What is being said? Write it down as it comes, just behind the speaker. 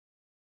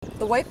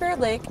The White Bear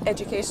Lake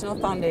Educational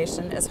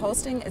Foundation is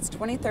hosting its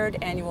 23rd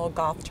annual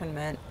golf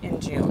tournament in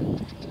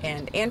June,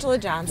 and Angela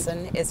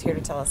Johnson is here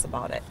to tell us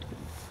about it.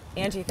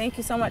 Angie, thank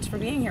you so much for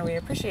being here. We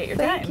appreciate your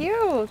time. Thank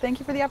you. Thank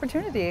you for the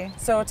opportunity.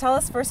 So tell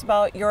us first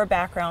about your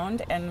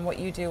background and what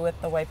you do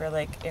with the White Bear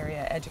Lake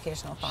Area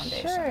Educational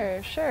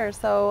Foundation. Sure.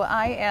 So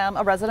I am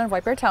a resident of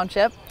White Bear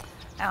Township.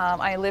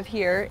 I live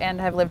here and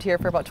have lived here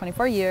for about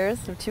 24 years.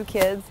 I have 2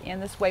 kids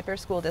in this White Bear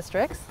school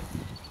districts.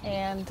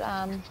 And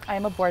I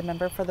am a board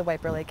member for the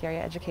White Bear Lake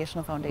Area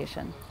Educational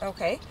Foundation.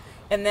 Okay.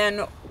 And then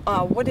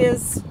what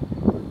is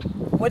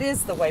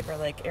the White Bear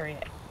Lake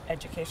Area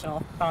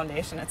Educational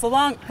Foundation? It's a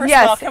long, first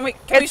of all, can we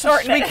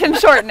shorten it? We can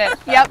shorten it,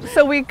 yep.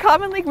 So we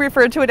commonly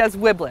refer to it as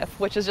WBLAEF,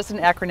 which is just an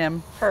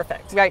acronym.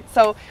 Perfect. Right,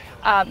 so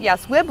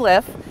yes,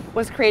 WBLAEF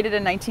was created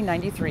in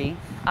 1993.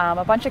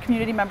 A bunch of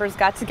community members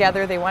got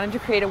together. They wanted to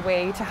create a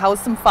way to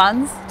house some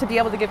funds to be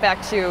able to give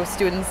back to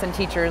students and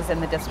teachers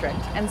in the district.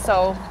 And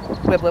so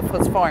WBLAEF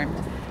was formed.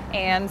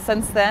 And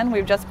since then,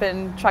 we've just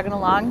been chugging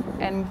along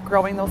and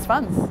growing those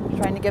funds,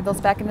 trying to give those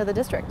back into the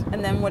district.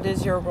 And then what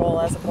is your role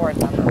as a board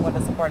member? What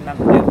does a board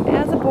member do?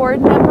 As a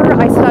board member,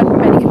 I sit on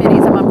many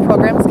committees. I'm on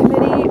programs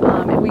committee,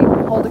 and we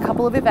hold a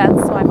couple of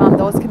events, so I'm on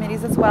those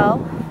committees as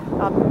well.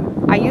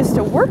 I used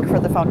to work for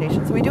the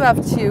foundation, so we do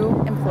have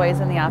 2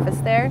 employees in the office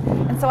there.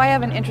 And so I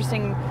have an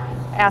interesting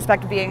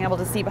aspect of being able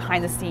to see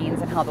behind the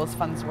scenes and how those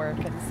funds work.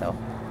 And so,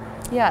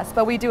 yes,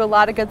 but we do a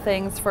lot of good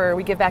things.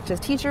 We give back to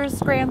teachers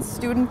grants,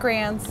 student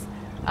grants.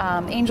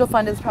 Angel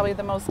Fund is probably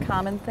the most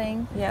common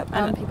thing.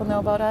 Yep. People know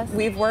about us.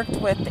 We've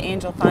worked with the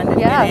Angel Fund and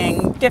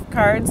getting gift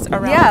cards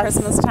around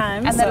Christmas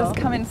time. And that has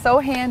come in so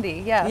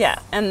handy, yes. Yeah,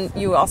 and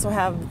you also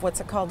have, what's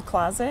it called,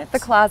 closet? The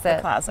closet.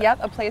 The closet. Yep,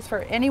 a place for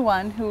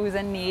anyone who's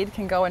in need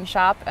can go and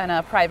shop, and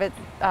a private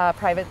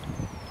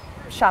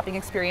shopping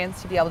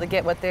experience to be able to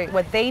get what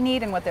they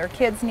need and what their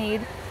kids need.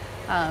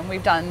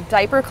 We've done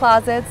diaper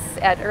closets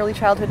at early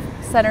childhood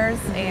centers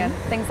and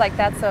things like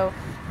that. So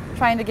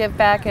trying to give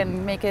back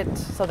and make it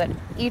so that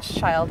each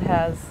child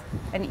has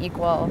an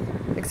equal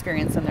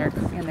experience in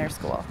their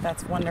school.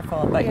 That's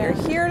wonderful. But you're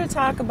here to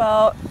talk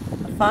about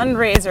a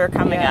fundraiser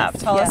coming up.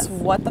 Tell us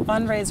what the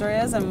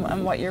fundraiser is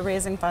and what you're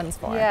raising funds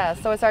for. Yeah,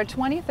 so it's our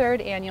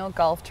 23rd annual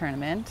golf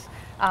tournament.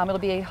 It'll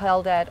be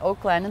held at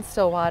Oak Glen in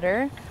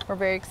Stillwater. We're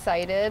very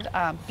excited.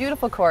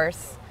 Beautiful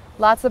course.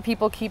 Lots of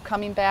people keep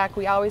coming back.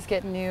 We always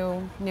get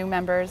new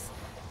members.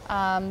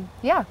 June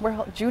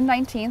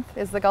 19th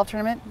is the golf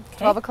tournament.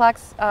 12 o'clock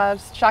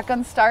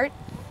shotgun start.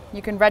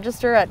 You can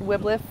register at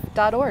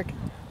WBLAEF.org.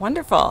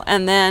 Wonderful.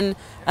 And then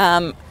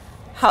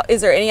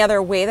is there any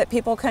other way that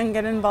people can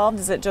get involved?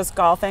 Is it just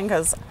golfing?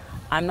 Because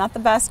I'm not the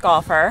best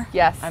golfer.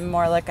 Yes. I'm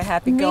more like a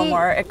Happy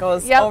Gilmore. It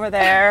goes over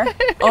there,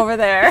 over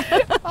there.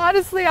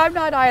 Honestly, I'm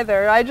not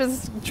either. I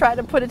just try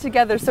to put it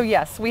together. So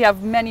yes, we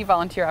have many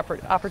volunteer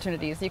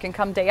opportunities. You can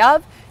come day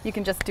of, you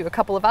can just do a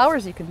couple of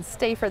hours, you can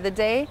stay for the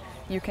day,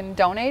 you can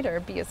donate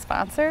or be a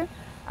sponsor.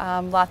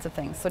 Lots of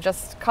things. So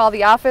just call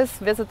the office,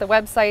 visit the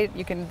website.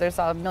 There's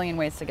a million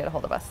ways to get a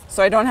hold of us.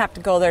 So I don't have to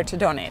go there to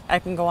donate. I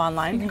can go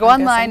online. You can go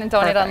online and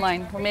donate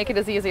online. We'll make it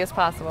as easy as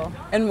possible.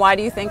 And why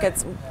do you think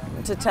it's,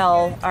 to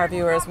tell our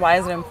viewers, why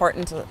is it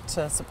important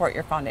to support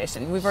your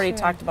foundation? We've already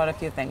talked about a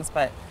few things,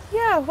 but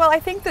yeah, well, I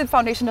think the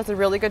foundation does a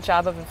really good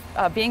job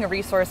of being a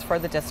resource for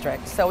the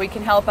district. So we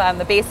can help on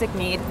the basic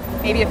need.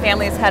 Maybe a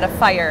family has had a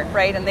fire,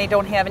 right, and they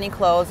don't have any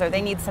clothes, or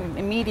they need some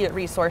immediate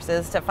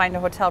resources to find a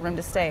hotel room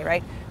to stay,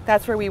 right?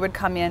 That's where we would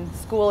come in.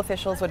 School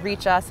officials would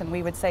reach us and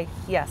we would say,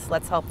 yes,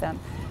 let's help them.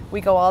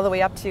 We go all the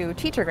way up to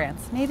teacher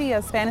grants. Maybe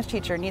a Spanish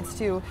teacher needs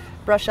to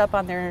brush up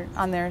on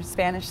their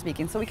Spanish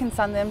speaking, so we can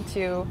send them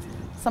to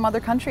some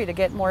other country to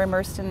get more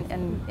immersed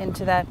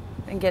into that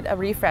and get a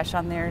refresh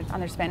on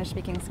their Spanish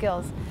speaking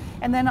skills.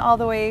 And then all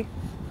the way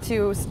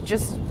to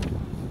just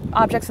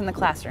objects in the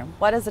classroom.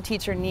 What does a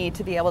teacher need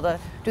to be able to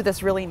do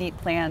this really neat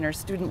plan or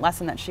student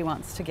lesson that she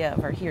wants to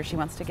give, or he or she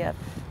wants to give?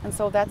 And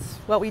so that's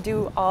what we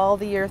do all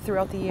the year,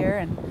 throughout the year,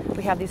 and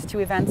we have these 2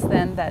 events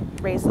then that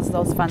raises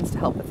those funds to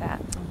help with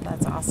that.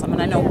 That's awesome.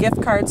 And I know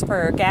gift cards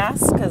for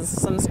gas, because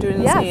some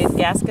students need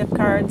gas gift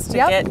cards to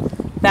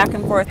get back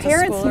and forth to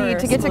school. Parents need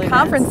to get to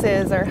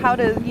conferences, or how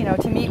to,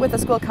 to meet with a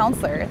school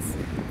counselor.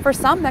 For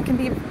some, that can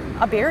be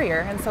a barrier,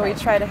 and so we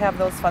try to have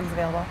those funds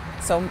available.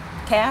 So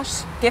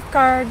cash, gift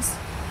cards,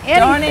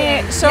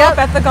 donate, show up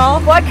at the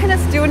golf. What can a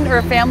student or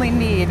a family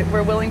need?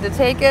 We're willing to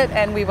take it,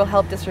 and we will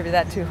help distribute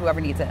that to whoever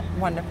needs it.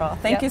 Wonderful.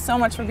 Thank you so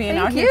much for being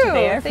out here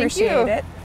today. I appreciate it.